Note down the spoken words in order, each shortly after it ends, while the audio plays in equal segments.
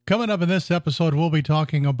Coming up in this episode, we'll be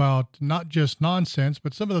talking about not just nonsense,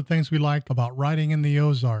 but some of the things we like about riding in the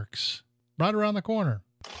Ozarks. Right around the corner.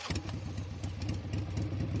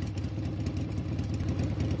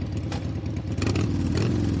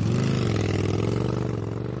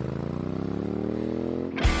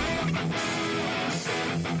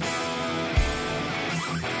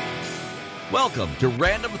 Welcome to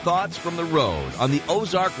Random Thoughts from the Road on the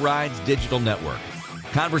Ozark Rides Digital Network.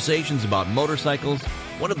 Conversations about motorcycles,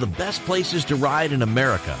 one of the best places to ride in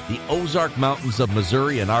America, the Ozark Mountains of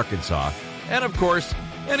Missouri and Arkansas, and of course,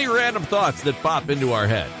 any random thoughts that pop into our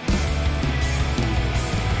head.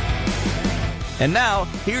 And now,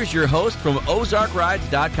 here's your host from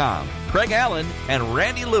OzarkRides.com, Craig Allen and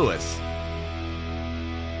Randy Lewis.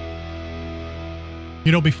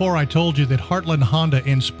 You know, before I told you that Heartland Honda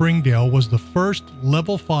in Springdale was the first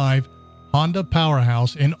Level 5 Honda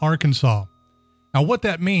powerhouse in Arkansas. Now, what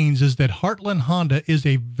that means is that Heartland Honda is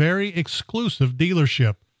a very exclusive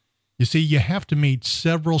dealership. You see, you have to meet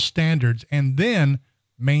several standards and then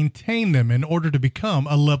maintain them in order to become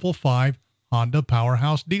a Level 5 Honda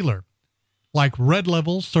powerhouse dealer. Like Red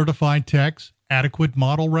Level certified techs, adequate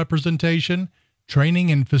model representation,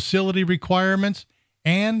 training and facility requirements,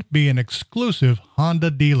 and be an exclusive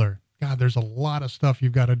Honda dealer. God, there's a lot of stuff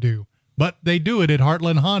you've got to do, but they do it at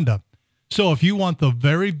Heartland Honda. So if you want the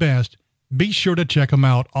very best, be sure to check them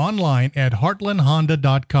out online at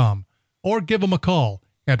heartlandhonda.com or give them a call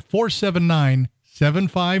at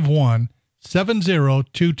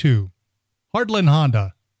 479-751-7022. Heartland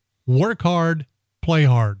Honda. Work hard, play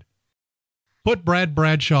hard. Put Brad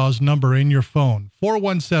Bradshaw's number in your phone,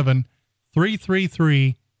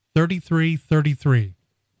 417-333-3333.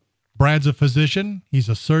 Brad's a physician, he's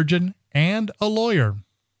a surgeon, and a lawyer.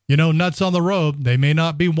 You know, nuts on the road, they may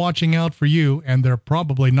not be watching out for you, and they're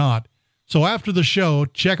probably not. So after the show,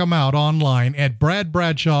 check them out online at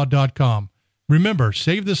bradbradshaw.com. Remember,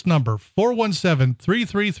 save this number,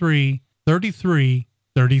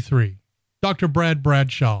 417-333-3333. Dr. Brad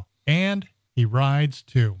Bradshaw, and he rides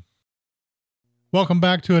too. Welcome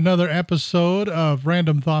back to another episode of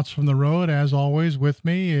Random Thoughts from the Road. As always, with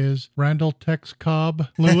me is Randall Tex Cobb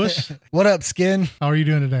Lewis. What up, Skin? How are you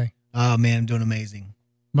doing today? Oh, man, I'm doing amazing.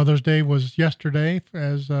 Mother's Day was yesterday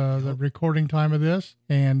as the recording time of this.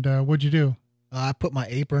 And what'd you do? I put my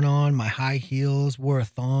apron on, my high heels, wore a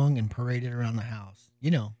thong, and paraded around the house.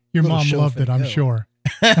 You know. Your mom loved it, I'm sure.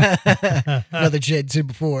 Another shade too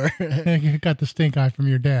before. You got the stink eye from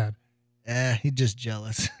your dad. He's just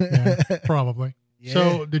jealous. Yeah, probably. Yeah.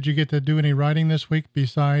 So did you get to do any riding this week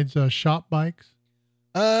besides shop bikes?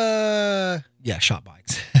 Yeah, shop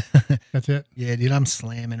bikes. That's it? Yeah, dude, I'm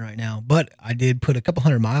slamming right now. But I did put a couple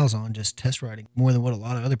hundred miles on just test riding, more than what a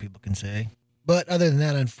lot of other people can say. But other than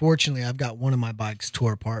that, unfortunately, I've got one of my bikes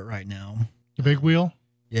tore apart right now. The big wheel?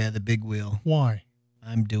 Yeah, the big wheel. Why?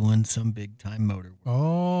 I'm doing some big time motor work.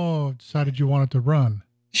 Oh, decided you wanted to run.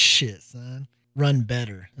 Shit, son. Run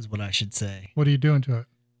better is what I should say. What are you doing to it?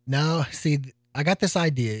 No, see, I got this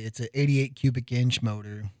idea. It's an 88 cubic inch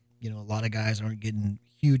motor. You know, a lot of guys aren't getting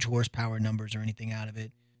huge horsepower numbers or anything out of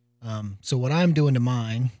it. So what I'm doing to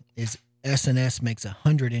mine is S&S makes a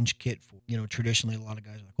 100-inch kit for, you know, traditionally a lot of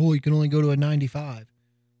guys are like, oh, you can only go to a 95.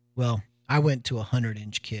 Well, I went to a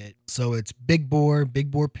 100-inch kit. So it's big bore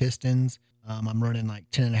pistons. I'm running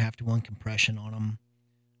like 10.5 to 1 compression on them.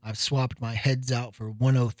 I've swapped my heads out for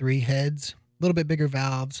 103 heads. A little bit bigger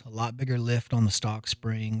valves, a lot bigger lift on the stock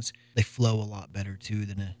springs. They flow a lot better too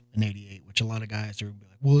than an 88, which a lot of guys are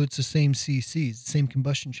like, well, it's the same CCs, the same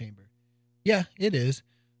combustion chamber. Yeah, it is.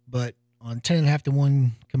 But on 10.5 to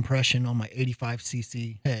 1 compression on my 85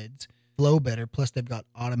 cc heads, flow better. Plus they've got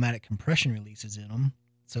automatic compression releases in them.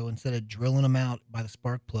 So instead of drilling them out by the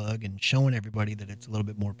spark plug and showing everybody that it's a little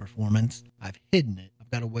bit more performance, I've hidden it.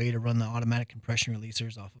 I've got a way to run the automatic compression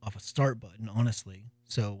releasers off a start button, honestly.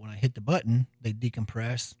 So when I hit the button, they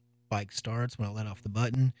decompress, bike starts. When I let off the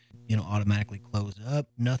button, you know, automatically close up,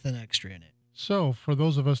 nothing extra in it. So for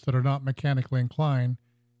those of us that are not mechanically inclined,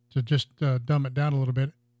 to just dumb it down a little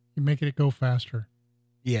bit, you make it go faster.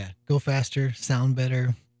 Yeah, go faster, sound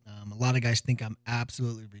better. A lot of guys think I'm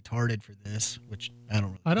absolutely retarded for this, which I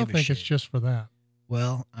don't really I don't give a think shit. it's just for that.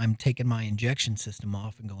 Well, I'm taking my injection system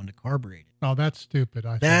off and going to carbureted. Oh, that's stupid.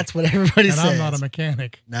 That's what everybody and says. I'm not a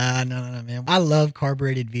mechanic. Nah, man. I love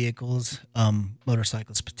carbureted vehicles,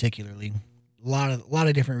 motorcycles particularly. A lot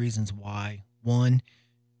of different reasons why. One,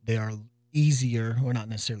 they are easier, or not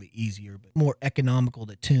necessarily easier, but more economical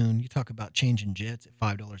to tune. You talk about changing jets at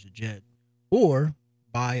 $5 a jet, or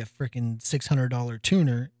buy a freaking $600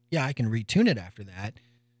 tuner. Yeah, I can retune it after that,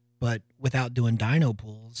 but without doing dyno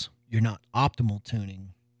pulls, you're not optimal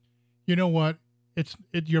tuning. You know what?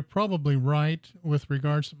 You're probably right with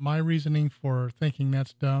regards to my reasoning for thinking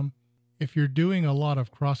that's dumb. If you're doing a lot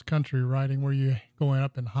of cross-country riding where you're going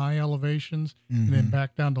up in high elevations and then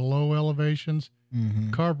back down to low elevations,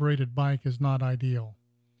 carbureted bike is not ideal.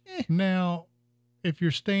 Now, if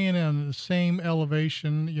you're staying on the same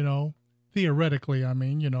elevation, theoretically,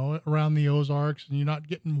 around the Ozarks and you're not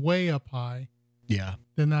getting way up high,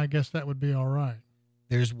 then I guess that would be all right.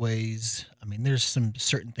 There's ways. There's some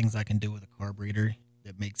certain things I can do with a carburetor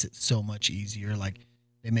that makes it so much easier. Like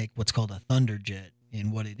they make what's called a thunder jet.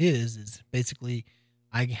 And what it is basically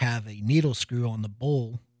I have a needle screw on the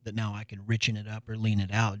bowl that now I can richen it up or lean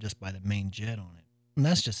it out just by the main jet on it. And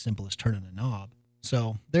that's just simple as turning a knob.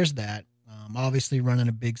 So there's that. Obviously running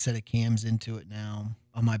a big set of cams into it now.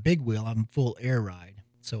 On my big wheel, I'm full air ride,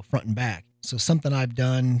 so front and back. So something I've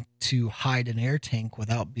done to hide an air tank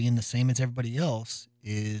without being the same as everybody else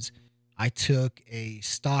is I took a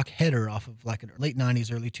stock header off of like a late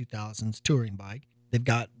 90s, early 2000s touring bike. They've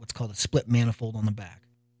got what's called a split manifold on the back.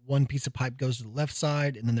 One piece of pipe goes to the left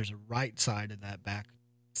side, and then there's a right side of that back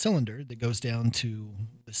cylinder that goes down to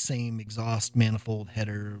the same exhaust manifold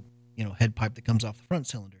header, head pipe that comes off the front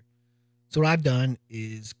cylinder. So what I've done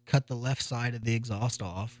is cut the left side of the exhaust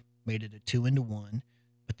off, made it a 2-into-1,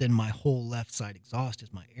 but then my whole left side exhaust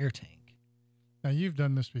is my air tank. Now, you've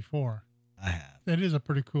done this before. I have. It is a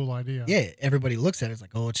pretty cool idea. Yeah, everybody looks at it, it's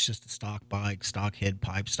like, oh, it's just a stock bike, stock head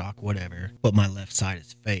pipe, stock whatever. But my left side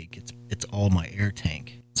is fake. It's all my air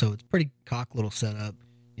tank. So it's pretty cock little setup.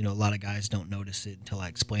 A lot of guys don't notice it until I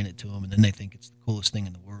explain it to them, and then they think it's the coolest thing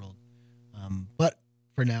in the world. But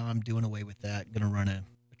for now, I'm doing away with that. Going to run a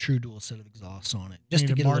true dual set of exhausts on it. Just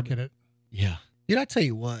to get market it. Yeah. Dude, I tell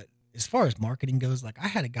you what, as far as marketing goes, like I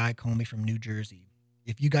had a guy call me from New Jersey.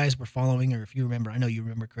 If you guys were following, or if you remember, I know you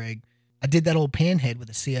remember, Craig, I did that old panhead with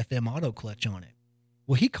a CFM auto clutch on it.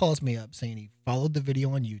 Well, he calls me up saying he followed the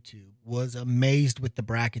video on YouTube, was amazed with the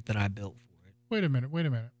bracket that I built for it. Wait a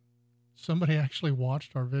minute. Somebody actually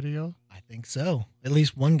watched our video? I think so. At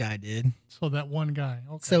least one guy did. So that one guy.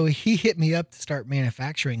 Okay. So he hit me up to start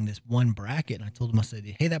manufacturing this one bracket. And I told him, I said,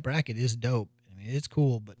 hey, that bracket is dope. It's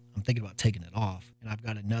cool, but I'm thinking about taking it off. And I've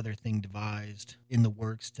got another thing devised in the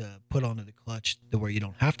works to put onto the clutch to where you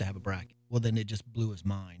don't have to have a bracket. Well, then it just blew his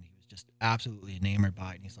mind. He was just absolutely enamored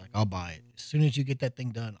by it. And he's like, I'll buy it. As soon as you get that thing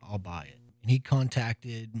done, I'll buy it. And he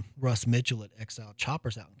contacted Russ Mitchell at XL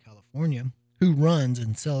Choppers out in California, who runs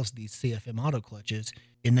and sells these CFM auto clutches,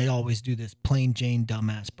 and they always do this plain Jane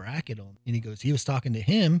dumbass bracket on. And he was talking to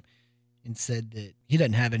him and said that he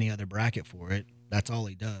doesn't have any other bracket for it. That's all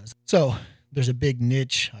he does. So there's a big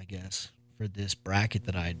niche, I guess, for this bracket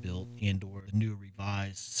that I had built and or a new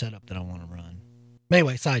revised setup that I want to run.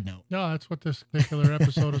 Anyway, side note. No, that's what this particular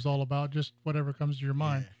episode is all about, just whatever comes to your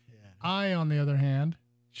mind. Yeah. I, on the other hand,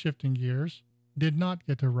 shifting gears, did not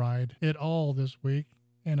get to ride at all this week.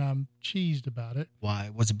 And I'm cheesed about it.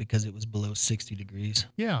 Why? Was it because it was below 60 degrees?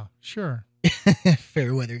 Yeah, sure.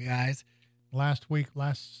 Fair weather, guys. Last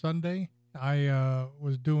Sunday, I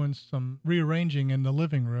was doing some rearranging in the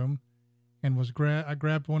living room and I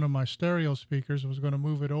grabbed one of my stereo speakers and was going to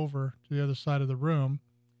move it over to the other side of the room.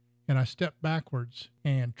 And I stepped backwards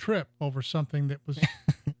and tripped over something that was...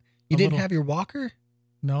 You didn't have your walker?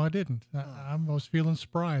 No, I didn't. I was feeling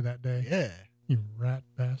spry that day. Yeah. You rat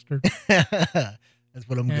bastard. That's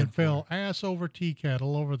what I'm good for. And fell ass over tea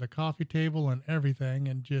kettle over the coffee table and everything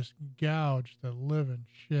and just gouged the living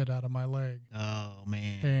shit out of my leg. Oh,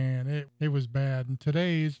 man. And it was bad. And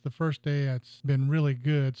today's the first day it's been really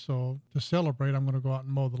good. So to celebrate, I'm going to go out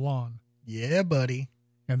and mow the lawn. Yeah, buddy.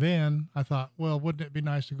 And then I thought, well, wouldn't it be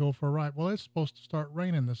nice to go for a ride? Well, it's supposed to start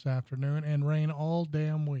raining this afternoon and rain all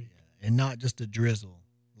damn week. Yeah, and not just a drizzle.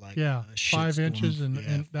 Like 5 inches,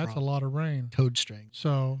 and that's a lot of rain. Toad strength.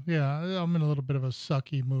 So, yeah, I'm in a little bit of a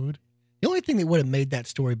sucky mood. The only thing that would have made that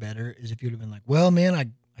story better is if you'd have been like, well, man, I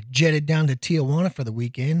jetted down to Tijuana for the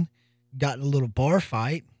weekend, got in a little bar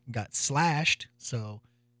fight, got slashed. So,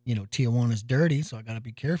 Tijuana's dirty, so I got to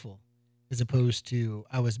be careful. As opposed to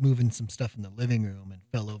I was moving some stuff in the living room and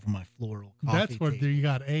fell over my floral coffee That's where table. you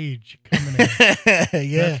got age coming in.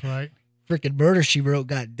 Yeah. That's right. Freaking Murder, She Wrote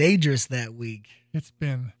got dangerous that week. It's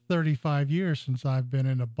been 35 years since I've been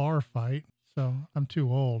in a bar fight, so I'm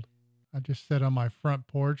too old. I just sit on my front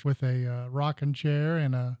porch with a rocking chair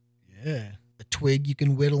and a twig you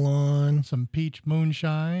can whittle on. Some peach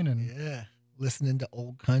moonshine and listening to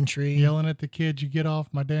old country. Yelling at the kids, you get off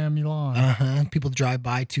my damn lawn. People drive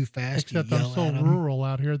by too fast. Except I'm so rural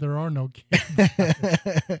out here, there are no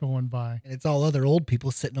kids going by. And it's all other old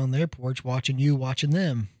people sitting on their porch watching you, watching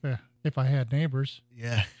them. Yeah, if I had neighbors.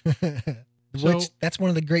 Yeah. So, Which that's one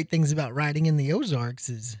of the great things about riding in the Ozarks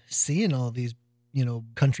is seeing all these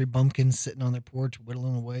country bumpkins sitting on their porch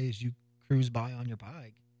whittling away as you cruise by on your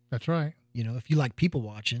bike. That's right. If you like people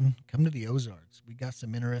watching, come to the Ozarks. We got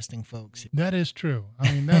some interesting folks. That is true.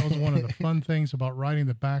 I mean, that was one of the fun things about riding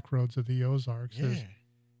the back roads of the Ozarks is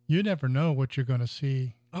you never know what you're going to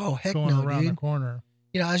see going around the corner.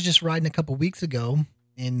 I was just riding a couple weeks ago,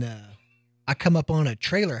 and I come up on a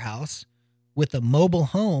trailer house with a mobile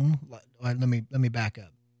home. Let me back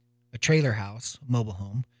up. A trailer house, mobile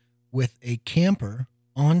home, with a camper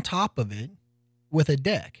on top of it with a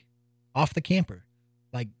deck off the camper.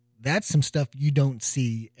 Like, that's some stuff you don't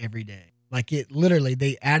see every day. Like, it literally,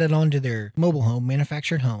 they added onto their mobile home,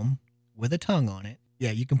 manufactured home, with a tongue on it.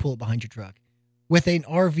 Yeah, you can pull it behind your truck. With an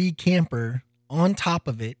RV camper on top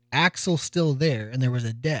of it, axle still there, and there was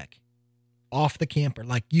a deck off the camper.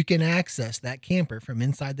 Like, you can access that camper from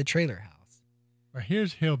inside the trailer house. Well,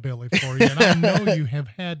 here's Hillbilly for you, and I know you have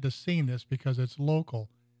had to seen this because it's local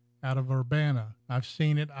out of Urbana. I've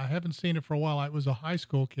seen it. I haven't seen it for a while. I was a high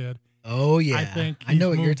school kid. Oh, yeah. I think I know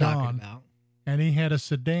what you're talking about. And he had a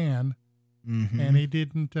sedan, and he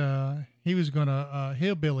didn't, he was going to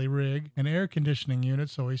hillbilly rig an air conditioning unit,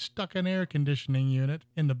 so he stuck an air conditioning unit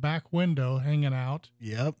in the back window hanging out.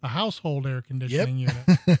 Yep. A household air conditioning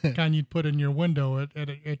unit, kind you'd put in your window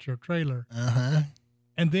at your trailer. Uh-huh.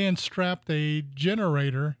 And then strapped a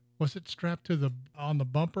generator. Was it strapped on the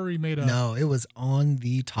bumper? He made No, it was on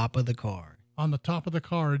the top of the car. On the top of the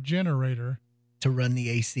car, a generator. To run the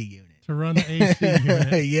AC unit. To run the AC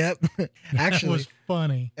unit. Yep. Actually, that was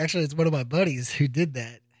funny. Actually, it's one of my buddies who did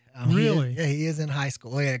that. Really? He is in high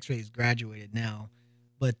school. Well, actually, he's graduated now.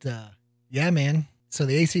 But, yeah, man. So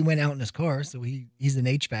the AC went out in his car. So he's an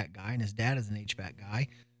HVAC guy, and his dad is an HVAC guy.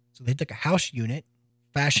 So they took a house unit,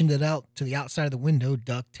 fashioned it out to the outside of the window,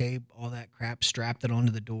 duct tape, all that crap, strapped it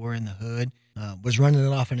onto the door and the hood, was running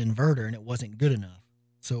it off an inverter, and it wasn't good enough.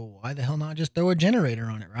 So why the hell not just throw a generator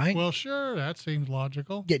on it, right? Well, sure. That seems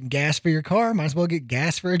logical. Getting gas for your car, might as well get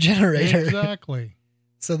gas for a generator. Exactly.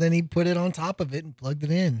 So then he put it on top of it and plugged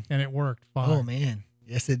it in. And it worked fine. Oh, man.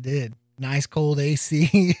 Yes, it did. Nice cold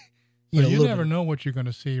AC. You never know what you're going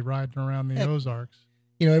to see riding around the Ozarks.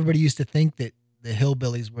 Everybody used to think that the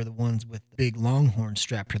hillbillies were the ones with the big longhorn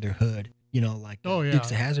strapped to their hood, like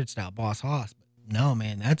Dukes of Hazzard style, Boss Hoss. But no,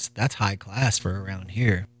 man, that's high class for around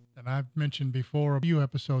here. And I've mentioned before a few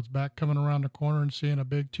episodes back, coming around the corner and seeing a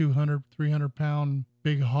big 200, 300-pound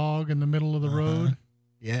big hog in the middle of the road.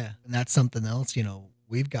 Yeah, and that's something else,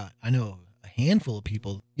 we've got, I know a handful of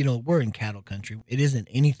people, we're in cattle country. It isn't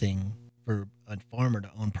anything for a farmer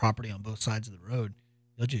to own property on both sides of the road.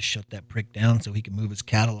 They'll just shut that prick down so he can move his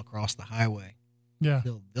cattle across the highway. Yeah.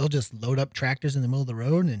 They'll just load up tractors in the middle of the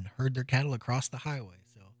road and herd their cattle across the highway.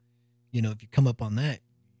 So, if you come up on that,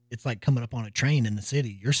 it's like coming up on a train in the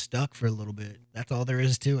city. You're stuck for a little bit. That's all there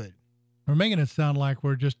is to it. We're making it sound like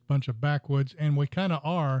we're just a bunch of backwoods, and we kind of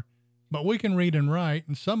are, but we can read and write,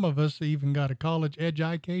 and some of us even got a college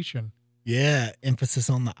education. Yeah, emphasis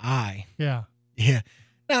on the I. Yeah. Yeah.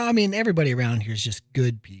 No, I mean, everybody around here is just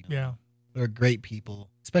good people. Yeah. They're great people,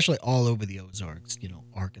 especially all over the Ozarks,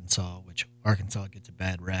 Arkansas, which Arkansas gets a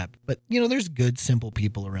bad rap. But, there's good, simple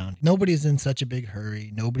people around. Nobody's in such a big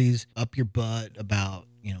hurry. Nobody's up your butt about,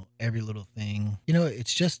 every little thing.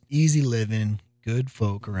 It's just easy living, good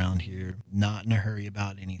folk around here, not in a hurry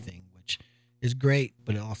about anything, which is great,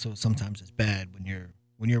 but it also sometimes is bad when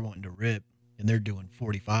you're wanting to rip and they're doing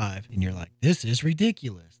 45 and you're like, this is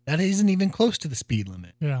ridiculous. That isn't even close to the speed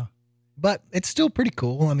limit. Yeah. But it's still pretty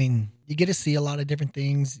cool. I mean, you get to see a lot of different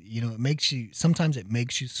things. Sometimes it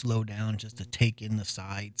makes you slow down just to take in the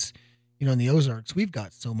sights. In the Ozarks, we've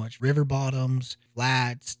got so much river bottoms,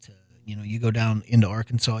 flats to, you go down into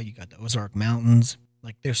Arkansas, you got the Ozark Mountains.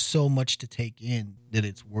 Like, there's so much to take in that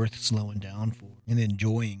it's worth slowing down for and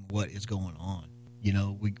enjoying what is going on.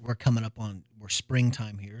 We're coming up on, we're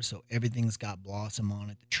springtime here, so everything's got blossom on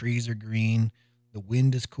it. The trees are green. The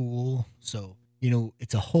wind is cool. So,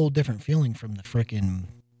 it's a whole different feeling from the frickin'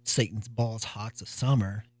 Satan's balls hots of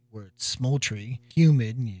summer where it's smoldery,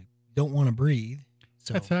 humid, and you don't want to breathe.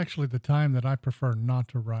 So that's actually the time that I prefer not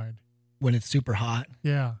to ride. When it's super hot?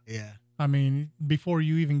 Yeah. Yeah. I mean, before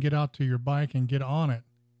you even get out to your bike and get on it,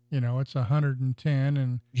 it's 110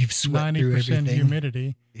 and you've sweat 90%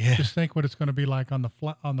 humidity. Yeah. Just think what it's going to be like on the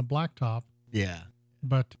blacktop. Yeah.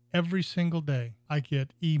 But every single day I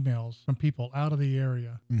get emails from people out of the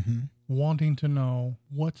area wanting to know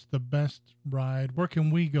what's the best ride. Where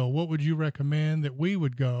can we go? What would you recommend that we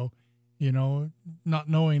would go? Not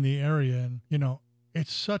knowing the area. And,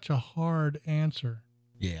 it's such a hard answer.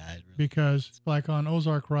 Yeah. Because like on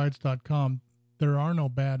ozarkrides.com, there are no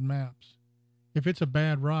bad maps. If it's a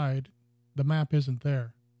bad ride, the map isn't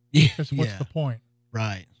there. Yeah. Because what's the point?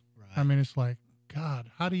 Right. I mean, it's like,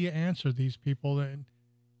 God, how do you answer these people that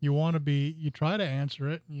you try to answer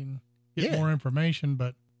it and you get more information,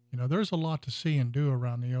 but there's a lot to see and do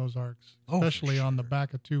around the Ozarks, especially on the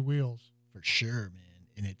back of two wheels. For sure, man.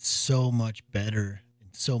 And it's so much better and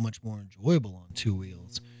so much more enjoyable on two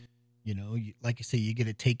wheels. Like you say, you get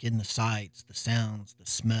to take in the sights, the sounds, the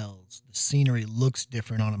smells. The scenery looks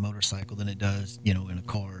different on a motorcycle than it does, in a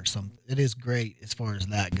car or something. It is great as far as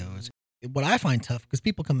that goes. What I find tough, because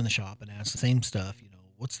people come in the shop and ask the same stuff,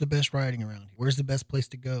 what's the best riding around here? Where's the best place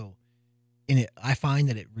to go? And I find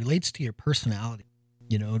that it relates to your personality.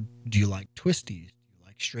 Do you like twisties? Do you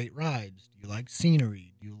like straight rides? Do you like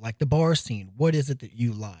scenery? Do you like the bar scene? What is it that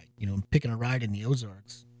you like? Picking a ride in the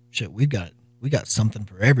Ozarks, shit, we got something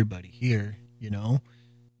for everybody here.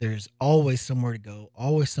 There's always somewhere to go,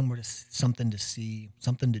 always something to see,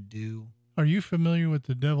 something to do. Are you familiar with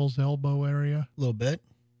the Devil's Elbow area? A little bit.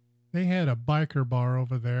 They had a biker bar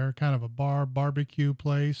over there, kind of a barbecue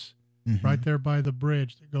place, right there by the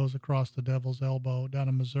bridge that goes across the Devil's Elbow down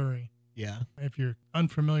in Missouri. Yeah. If you're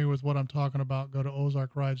unfamiliar with what I'm talking about, go to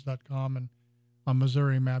ozarkrides.com, and on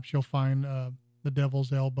Missouri maps, you'll find the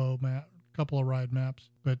Devil's Elbow map, a couple of ride maps.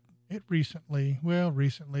 But it recently,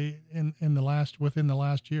 within the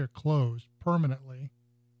last year, closed permanently.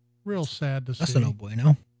 Real sad to see. That's a no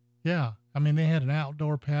bueno. Yeah. I mean, they had an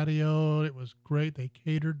outdoor patio. It was great. They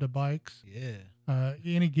catered to bikes. Yeah.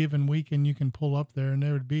 Any given weekend you can pull up there and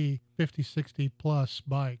there would be 50, 60 plus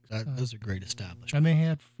bikes. Those are great establishments. And they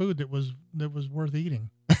had food that was worth eating.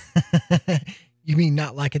 You mean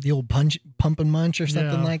not like at the old pump and munch or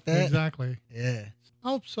something like that? Exactly. Yeah. I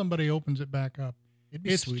hope somebody opens it back up.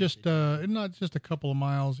 It's sweet. just not just a couple of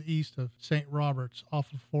miles east of St. Roberts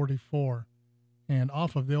off of 44 and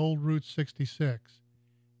off of the old Route 66.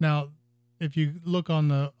 Now, if you look on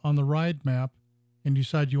the ride map and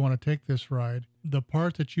decide you want to take this ride, the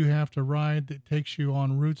part that you have to ride that takes you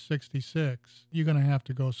on Route 66, you're going to have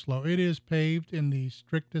to go slow. It is paved in the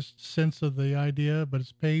strictest sense of the idea, but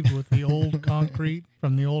it's paved with the old concrete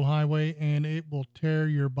from the old highway, and it will tear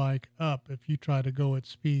your bike up if you try to go at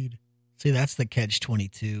speed. See, that's the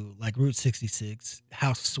catch-22. Like Route 66,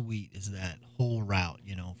 how sweet is that whole route,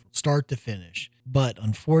 from start to finish? But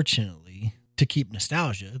unfortunately, to keep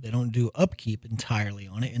nostalgia, they don't do upkeep entirely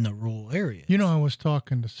on it in the rural areas. I was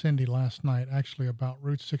talking to Cindy last night actually about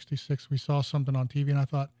Route 66. We saw something on TV and I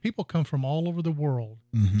thought, people come from all over the world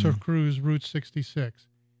to cruise Route 66.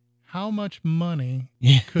 How much money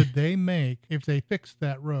could they make if they fixed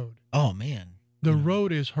that road? Oh, man. The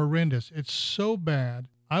road is horrendous. It's so bad,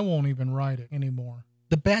 I won't even ride it anymore.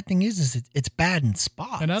 The bad thing is it's bad in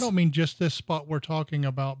spots. And I don't mean just this spot we're talking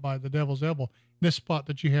about by the Devil's Elbow. This spot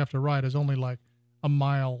that you have to ride is only like a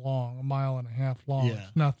mile long, a mile and a half long. Yeah.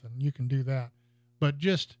 It's nothing. You can do that. But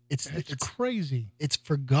just, it's crazy. It's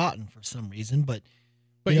forgotten for some reason, but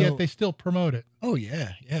yet they still promote it. Oh,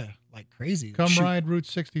 yeah. Yeah. Like crazy. Come ride Route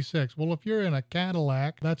 66. Well, if you're in a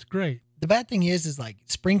Cadillac, that's great. The bad thing is like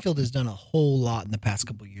Springfield has done a whole lot in the past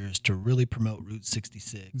couple of years to really promote Route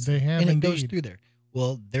 66. They have, and it indeed. goes through there.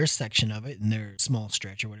 Well, their section of it and their small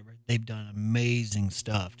stretch or whatever, they've done amazing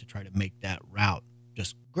stuff to try to make that route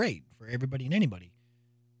just great for everybody and anybody.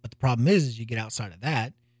 But the problem is you get outside of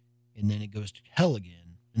that and then it goes to hell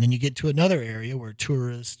again. And then you get to another area where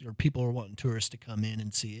tourists or people are wanting tourists to come in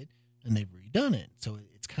and see it, and they've redone it. So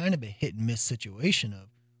it's kind of a hit and miss situation of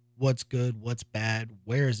what's good, what's bad,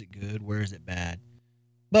 where is it good, where is it bad.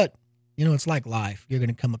 But it's like life. You're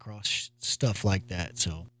going to come across stuff like that.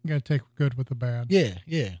 So you got to take good with the bad.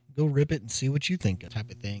 Yeah. Go rip it and see what you think,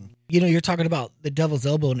 type of thing. You're talking about the Devil's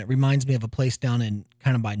Elbow, and it reminds me of a place down in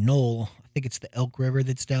kind of by Knoll. I think it's the Elk River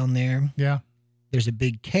that's down there. Yeah. There's a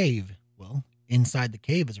big cave. Well, inside the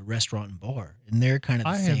cave is a restaurant and bar, and they're kind of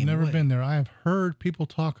the same way. I have never been there. I have heard people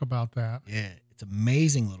talk about that. Yeah. It's an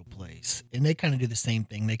amazing little place. And they kind of do the same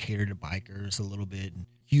thing. They cater to bikers a little bit, and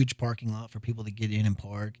huge parking lot for people to get in and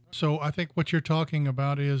park. So I think what you're talking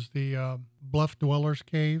about is the Bluff Dwellers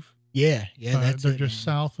Cave. Yeah, that's they're just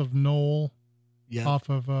south of Knoll, off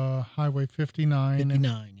of Highway 59.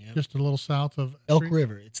 59, yeah. Just a little south of Elk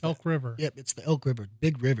River. It's Elk River. Yep, it's the Elk River,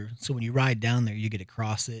 big river. So when you ride down there, you get to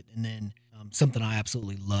cross it. And then something I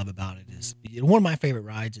absolutely love about it is one of my favorite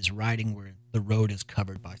rides is riding where the road is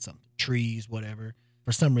covered by something, trees, whatever.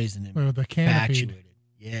 For some reason, the canopy.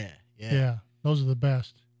 Yeah. Those are the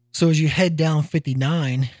best. So as you head down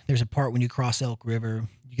 59, there's a part when you cross Elk River,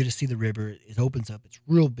 you get to see the river. It opens up. It's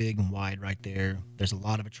real big and wide right there. There's a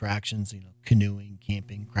lot of attractions, canoeing,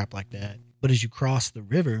 camping, crap like that. But as you cross the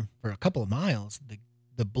river for a couple of miles,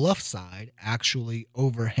 the bluff side actually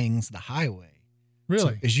overhangs the highway.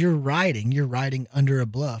 Really? So as you're riding under a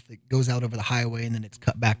bluff that goes out over the highway and then it's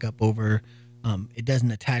cut back up over. It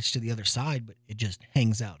doesn't attach to the other side, but it just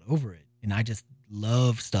hangs out over it. And I just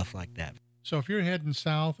love stuff like that. So if you're heading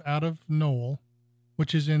south out of Knoll,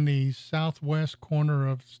 which is in the southwest corner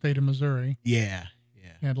of the state of Missouri. Yeah.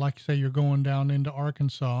 And like you say, you're going down into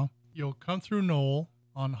Arkansas. You'll come through Knoll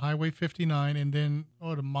on Highway 59, and then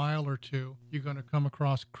a mile or two, you're going to come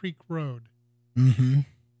across Creek Road. Mm-hmm.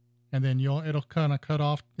 And then it'll kind of cut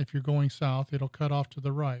off. If you're going south, it'll cut off to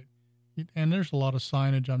the right. And there's a lot of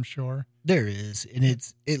signage, I'm sure. There is, and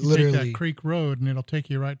it you literally take that Creek Road, and it'll take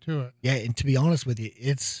you right to it. Yeah, and to be honest with you,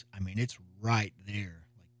 it's right there.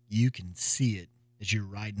 Like you can see it as you're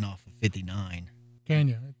riding off of 59. Can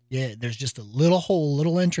you? Yeah, there's just a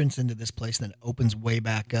little entrance into this place that opens way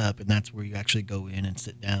back up, and that's where you actually go in and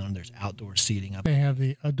sit down. There's outdoor seating up. They have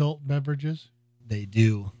the adult beverages. They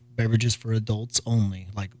do beverages for adults only,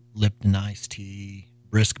 like Lipton iced tea,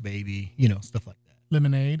 Brisk Baby, stuff like that.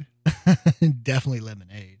 Lemonade. Definitely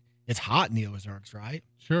lemonade. It's hot in the Ozarks, right?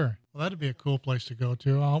 Sure. Well, that'd be a cool place to go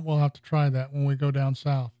to. We'll have to try that when we go down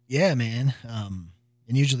south. Yeah, man.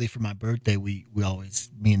 And usually for my birthday, me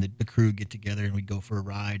and the crew get together and we go for a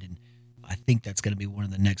ride. And I think that's going to be one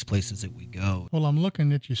of the next places that we go. Well, I'm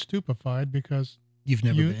looking at you stupefied because you've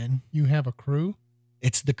never been. You have a crew.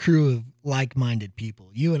 It's the crew of like-minded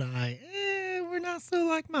people. You and I, we're not so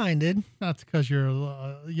like-minded. That's because you're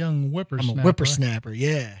a young whippersnapper. I'm a whippersnapper.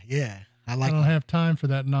 Yeah. I don't have time for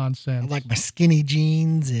that nonsense. I like my skinny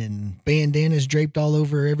jeans and bandanas draped all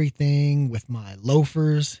over everything with my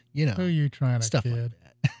loafers. Who are you trying to stuff kid?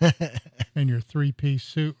 Like that. And your 3-piece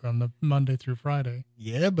suit on the Monday through Friday.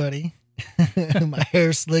 Yeah, buddy. My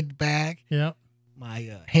hair slicked back. Yep.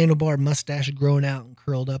 My handlebar mustache growing out and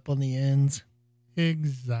curled up on the ends.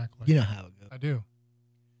 Exactly. You know how it goes. I do.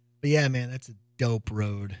 But yeah, man, that's a dope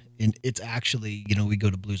road. And it's actually, we go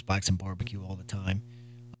to Blues Bikes and Barbecue all the time.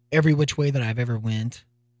 Every which way that I've ever went,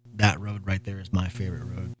 that road right there is my favorite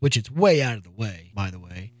road, which it's way out of the way, by the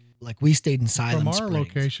way. Like we stayed in Siloam Springs. From our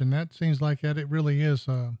location, that seems like it really is.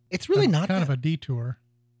 It's really not kind of a detour.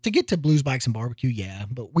 To get to Blues Bikes and Barbecue, yeah.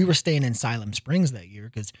 But we were staying in Siloam Springs that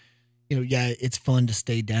year because, it's fun to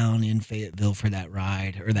stay down in Fayetteville for that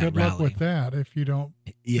ride or that Good rally. luck with that if you don't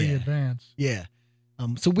pre-advance. Yeah.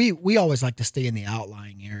 So we always like to stay in the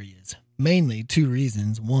outlying areas. Mainly 2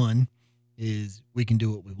 reasons. One is we can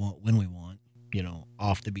do what we want when we want,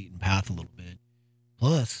 off the beaten path a little bit.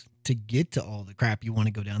 Plus, to get to all the crap you want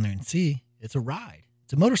to go down there and see, it's a ride.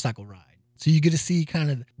 It's a motorcycle ride. So you get to see kind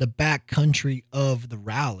of the back country of the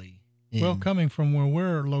rally. Well, coming from where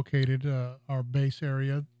we're located, our base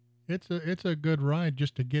area, it's a good ride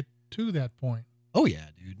just to get to that point. Oh, yeah,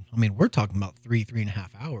 dude. I mean, we're talking about 3.5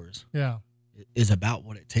 hours. Yeah. It is about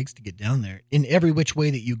what it takes to get down there. In every which way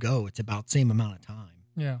that you go, it's about the same amount of time.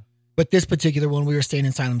 Yeah. But this particular one, we were staying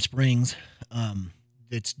in Siloam Springs.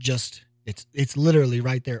 It's literally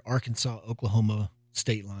right there, Arkansas, Oklahoma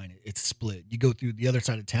state line. It's split. You go through the other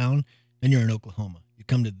side of town and you're in Oklahoma. You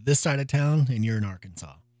come to this side of town and you're in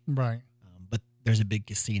Arkansas. Right. But there's a big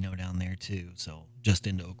casino down there too. So just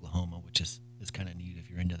into Oklahoma, which is kind of neat if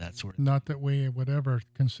you're into that sort of thing. Not that we would ever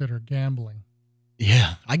consider gambling.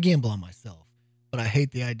 Yeah. I gamble on myself, but I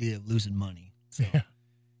hate the idea of losing money. So. Yeah.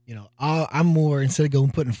 I'm more, instead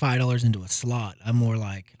of putting $5 into a slot, I'm more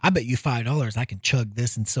like, I bet you $5 I can chug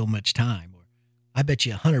this in so much time. Or I bet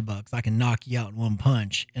you $100 I can knock you out in one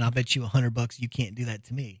punch. And I'll bet you $100 you can't do that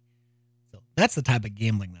to me. So that's the type of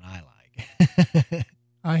gambling that I like.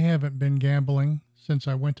 I haven't been gambling since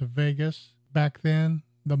I went to Vegas. Back then,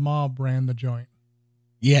 the mob ran the joint.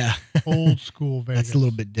 Yeah. Old school Vegas. That's a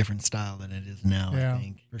little bit different style than it is now, yeah. I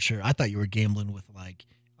think. For sure. I thought you were gambling with like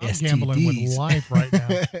I'm STDs. gambling with life right now.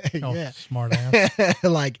 Oh, yeah. Smart ass.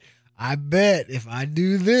 Like, I bet if I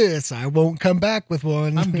do this, I won't come back with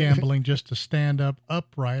one. I'm gambling just to stand up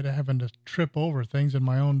upright, having to trip over things in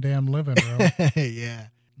my own damn living room. Yeah.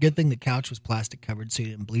 Good thing the couch was plastic covered so you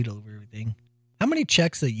didn't bleed over everything. How many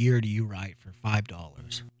checks a year do you write for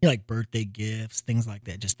 $5? Like birthday gifts, things like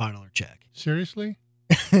that. Just $5 check. Seriously?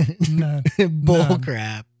 None. Bull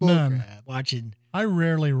crap. None. Watching. I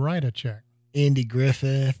rarely write a check. Andy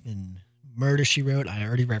Griffith and Murder, She Wrote. I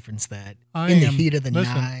already referenced that. In the Heat of the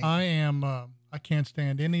Night. I can't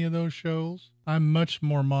stand any of those shows. I'm much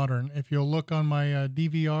more modern. If you'll look on my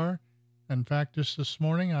DVR, in fact, just this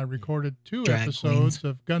morning, I recorded 2 episodes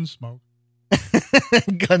of Gunsmoke.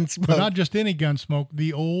 Gunsmoke. But not just any Gunsmoke,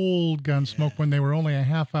 the old Gunsmoke when they were only a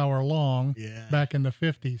half hour long back in the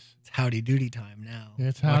 50s. It's howdy doody time now.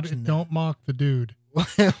 It's don't mock the dude.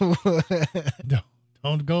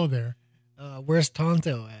 Don't go there. Where's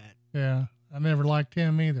Tonto at? Yeah, I never liked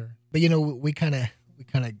him either. But we kind of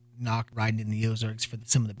kind of knock riding in the Ozarks for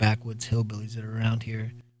some of the backwoods hillbillies that are around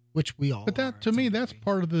here, which we all. But that are to some me, that's degree.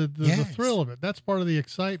 part of the Yes. thrill of it. That's part of the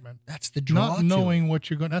excitement. That's the draw. Not to knowing it. what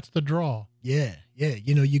you're going. That's the draw. Yeah, yeah.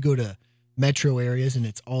 You know, you go to metro areas and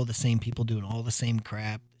it's all the same people doing all the same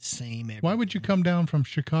crap, the same. Everything. Why would you come down from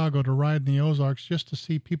Chicago to ride in the Ozarks just to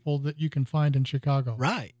see people that you can find in Chicago?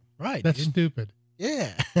 Right. That's dude. stupid.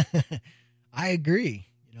 Yeah, I agree.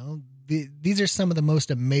 You know, these are some of the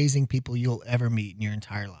most amazing people you'll ever meet in your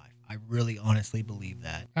entire life. I really honestly believe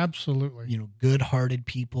that. Absolutely. You know, good-hearted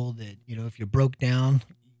people that, you know, if you break down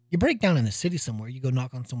in the city somewhere, you go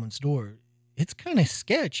knock on someone's door, it's kind of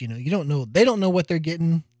sketch, you know. You don't know, they don't know what they're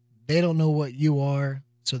getting. They don't know what you are,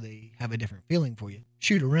 so they have a different feeling for you.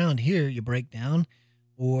 Shoot, around here, you break down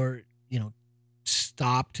or, you know,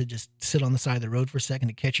 stop to just sit on the side of the road for a second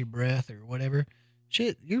to catch your breath or whatever.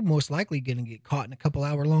 Shit, you're most likely going to get caught in a couple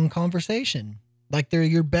hour long conversation like they're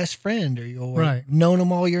your best friend or you're Right. known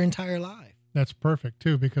them all your entire life. That's perfect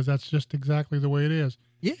too, because that's just exactly the way it is.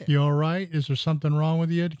 Yeah. You all right? Is there something wrong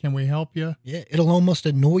with you? Can we help you? Yeah. It'll almost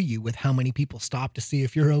annoy you with how many people stop to see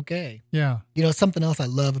if you're okay. Yeah. You know, something else I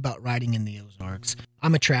love about riding in the Ozarks,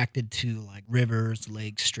 I'm attracted to like rivers,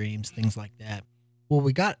 lakes, streams, things like that. Well,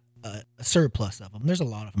 we got a surplus of them. There's a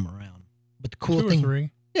lot of them around. But the cool 2 or thing, 3.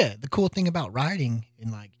 yeah, the cool thing about riding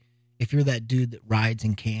and like, if you're that dude that rides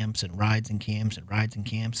and camps and rides and camps and rides and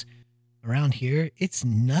camps around here, it's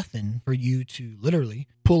nothing for you to literally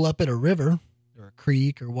pull up at a river or a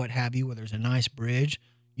creek or what have you, where there's a nice bridge.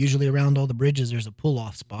 Usually around all the bridges, there's a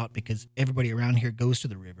pull-off spot because everybody around here goes to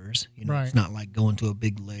the rivers. You know, Right. It's not like going to a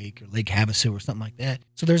big lake or Lake Havasu or something like that.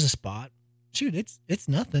 So there's a spot. Shoot, it's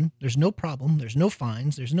nothing. There's no problem. There's no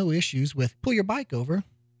fines. There's no issues with pull your bike over,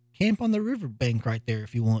 camp on the riverbank right there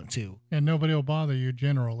if you want to. And nobody will bother you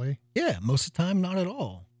generally. Yeah, most of the time, not at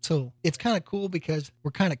all. So it's kind of cool because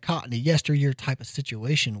we're kind of caught in a yesteryear type of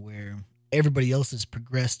situation where everybody else has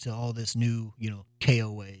progressed to all this new, you know,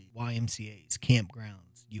 KOA, YMCAs,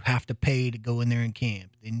 campgrounds. You have to pay to go in there and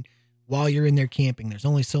camp. And while you're in there camping, there's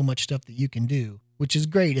only so much stuff that you can do, which is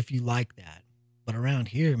great if you like that. But around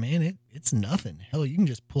here, man, it's nothing. Hell, you can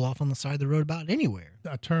just pull off on the side of the road about anywhere.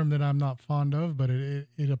 A term that I'm not fond of, but it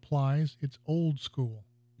applies. It's old school.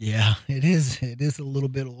 Yeah, it is. It is a little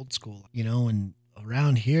bit old school, you know, and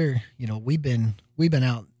around here, you know, we've been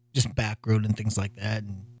out just back road and things like that.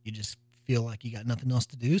 And you just feel like you got nothing else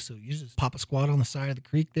to do. So you just pop a squat on the side of the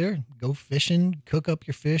creek there, go fishing, cook up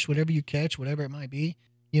your fish, whatever you catch, whatever it might be.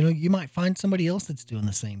 You know, you might find somebody else that's doing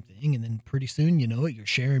the same thing. And then pretty soon, you know it, you're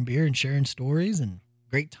sharing beer and sharing stories and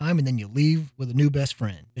great time. And then you leave with a new best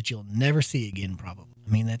friend that you'll never see again, probably. I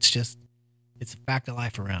mean, it's a fact of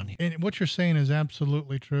life around here. And what you're saying is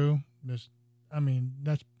absolutely true. That's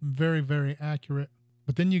very, very accurate.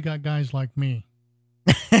 But then you got guys like me.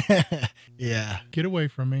 Yeah. Get away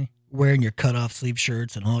from me. Wearing your cutoff sleeve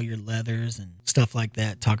shirts and all your leathers and stuff like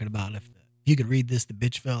that, talking about if you could read this, the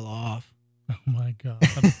bitch fell off. Oh, my God.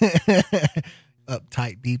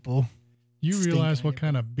 Uptight people. You Stink realize on what your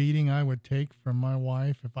kind of beating I would take from my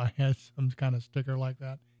wife if I had some kind of sticker like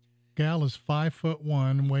that? Gal is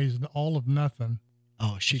 5'1", weighs all of nothing.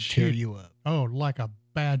 Oh, she'd tear you up. Oh, like a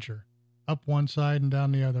badger. Up one side and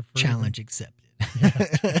down the other. Challenge accepted.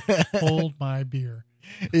 Yeah. Hold my beer.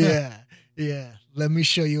 Yeah. Let me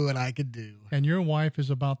show you what I could do. And your wife is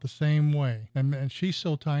about the same way. And she's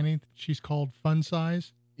so tiny, she's called fun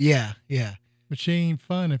size. Yeah. But she ain't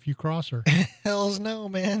fun if you cross her. Hells no,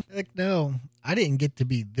 man. Heck no. I didn't get to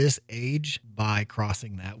be this age by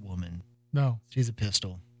crossing that woman. No. She's a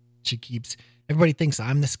pistol. Everybody thinks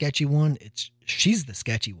I'm the sketchy one. She's the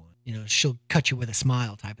sketchy one. You know, she'll cut you with a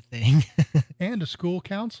smile type of thing. And a school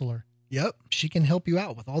counselor. Yep. She can help you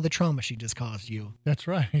out with all the trauma she just caused you. That's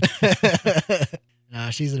right. Nah,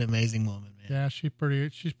 she's an amazing woman, man. Yeah, she's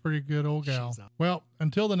pretty good old gal. She's a- Well,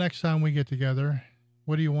 until the next time we get together,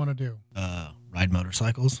 what do you want to do? Ride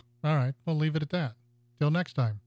motorcycles. All right, we'll leave it at that. Till next time.